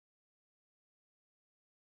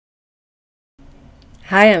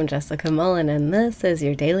Hi, I'm Jessica Mullen, and this is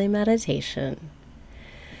your daily meditation.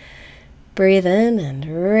 Breathe in and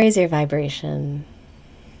raise your vibration.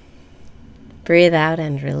 Breathe out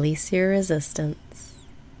and release your resistance.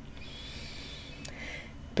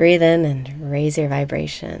 Breathe in and raise your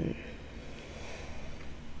vibration.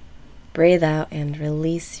 Breathe out and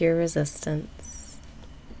release your resistance.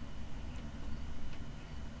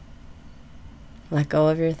 Let go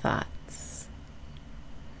of your thoughts.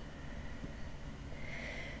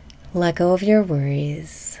 Let go of your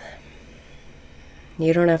worries.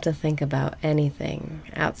 You don't have to think about anything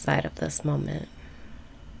outside of this moment.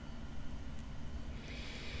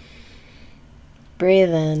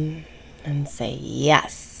 Breathe in and say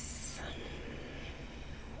yes.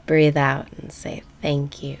 Breathe out and say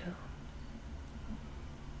thank you.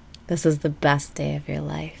 This is the best day of your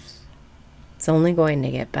life. It's only going to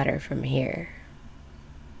get better from here.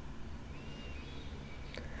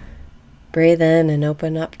 Breathe in and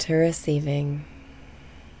open up to receiving.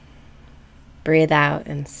 Breathe out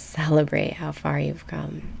and celebrate how far you've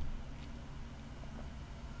come.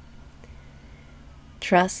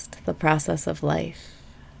 Trust the process of life.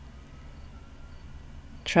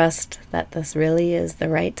 Trust that this really is the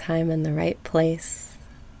right time and the right place.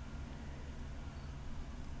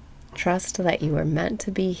 Trust that you were meant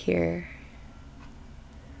to be here.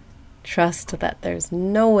 Trust that there's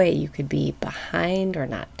no way you could be behind or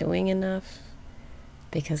not doing enough,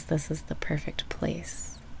 because this is the perfect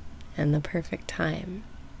place and the perfect time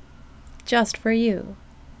just for you.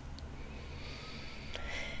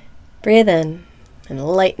 Breathe in and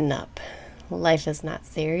lighten up. Life is not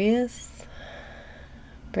serious.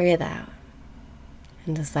 Breathe out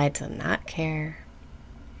and decide to not care.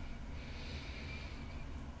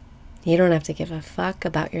 You don't have to give a fuck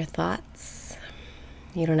about your thoughts.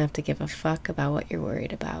 You don't have to give a fuck about what you're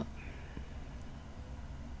worried about.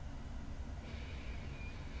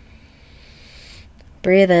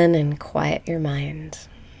 Breathe in and quiet your mind.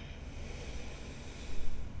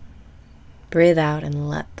 Breathe out and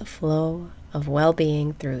let the flow of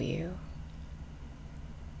well-being through you.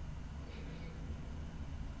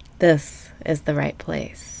 This is the right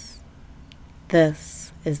place.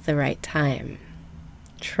 This is the right time.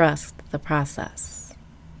 Trust the process.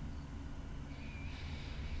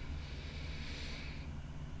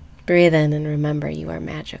 Breathe in and remember you are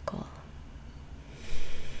magical.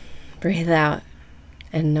 Breathe out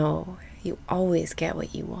and know you always get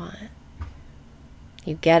what you want.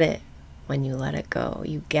 You get it when you let it go.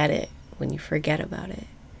 You get it when you forget about it.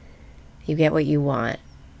 You get what you want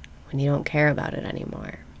when you don't care about it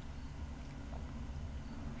anymore.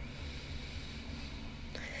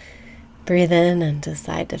 Breathe in and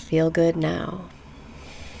decide to feel good now.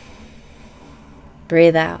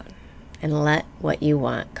 Breathe out and let what you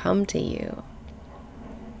want come to you.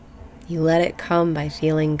 You let it come by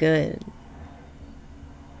feeling good.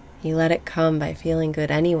 You let it come by feeling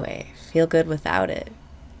good anyway. Feel good without it.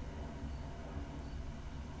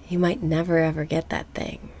 You might never ever get that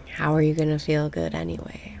thing. How are you going to feel good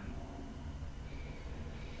anyway?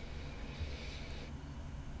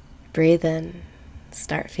 Breathe in.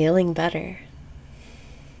 Start feeling better.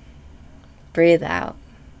 Breathe out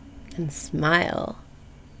and smile.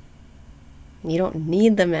 You don't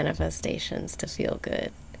need the manifestations to feel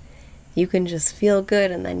good. You can just feel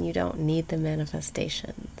good, and then you don't need the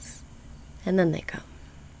manifestations. And then they come.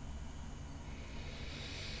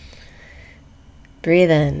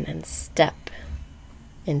 Breathe in and step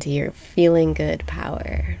into your feeling good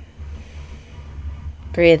power.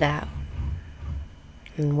 Breathe out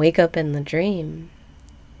and wake up in the dream.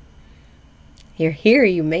 You're here,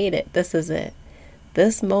 you made it. This is it.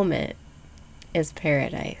 This moment is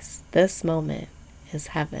paradise. This moment is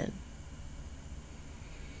heaven.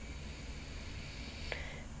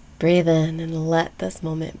 Breathe in and let this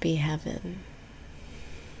moment be heaven.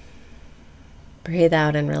 Breathe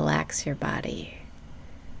out and relax your body.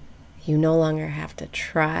 You no longer have to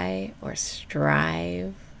try or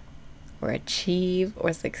strive or achieve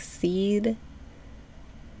or succeed.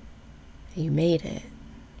 You made it.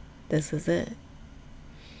 This is it.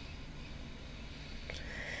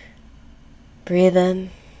 Breathe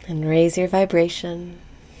in and raise your vibration.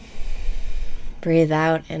 Breathe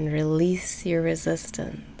out and release your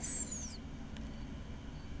resistance.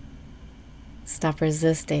 Stop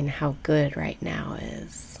resisting how good right now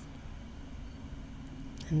is,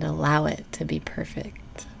 and allow it to be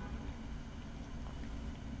perfect.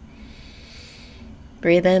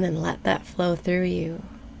 Breathe in and let that flow through you.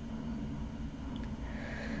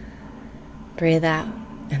 Breathe out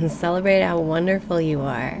and celebrate how wonderful you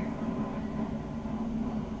are.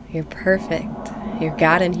 You're perfect. You're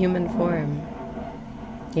God in human form.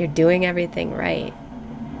 You're doing everything right.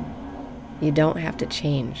 You don't have to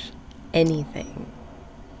change anything.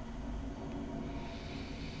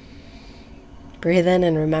 Breathe in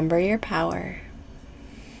and remember your power.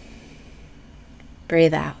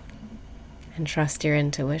 Breathe out and trust your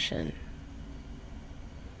intuition.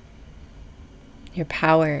 Your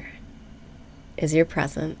power is your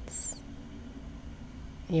presence.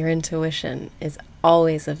 Your intuition is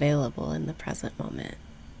always available in the present moment.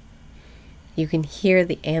 You can hear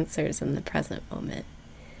the answers in the present moment.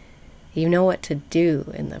 You know what to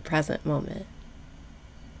do in the present moment.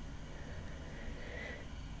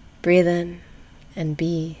 Breathe in and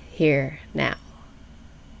be here now.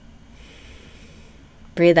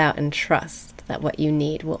 Breathe out and trust that what you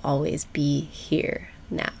need will always be here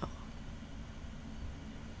now.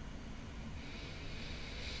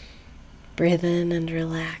 Breathe in and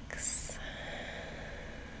relax.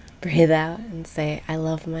 Breathe out and say, I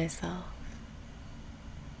love myself.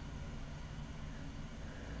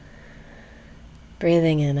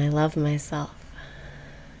 Breathing in, I love myself.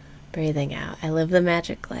 Breathing out, I live the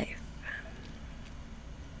magic life.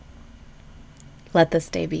 Let this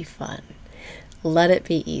day be fun. Let it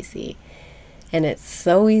be easy. And it's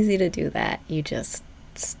so easy to do that. You just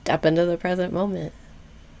step into the present moment.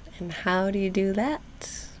 And how do you do that?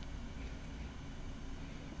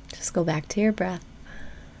 Just go back to your breath.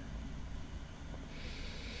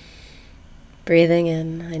 Breathing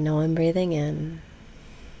in, I know I'm breathing in.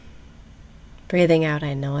 Breathing out,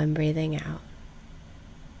 I know I'm breathing out.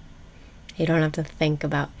 You don't have to think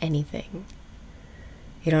about anything.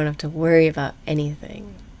 You don't have to worry about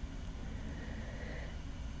anything.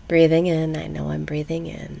 Breathing in, I know I'm breathing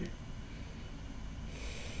in.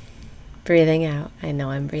 Breathing out, I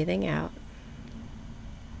know I'm breathing out.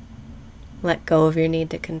 Let go of your need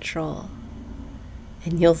to control.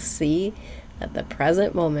 And you'll see that the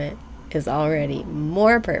present moment is already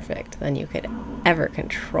more perfect than you could ever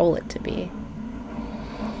control it to be.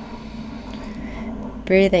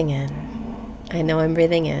 Breathing in, I know I'm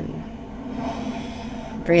breathing in.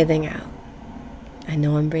 Breathing out, I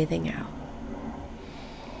know I'm breathing out.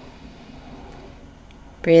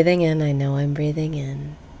 Breathing in, I know I'm breathing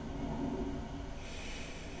in.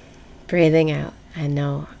 Breathing out, I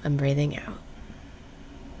know I'm breathing out.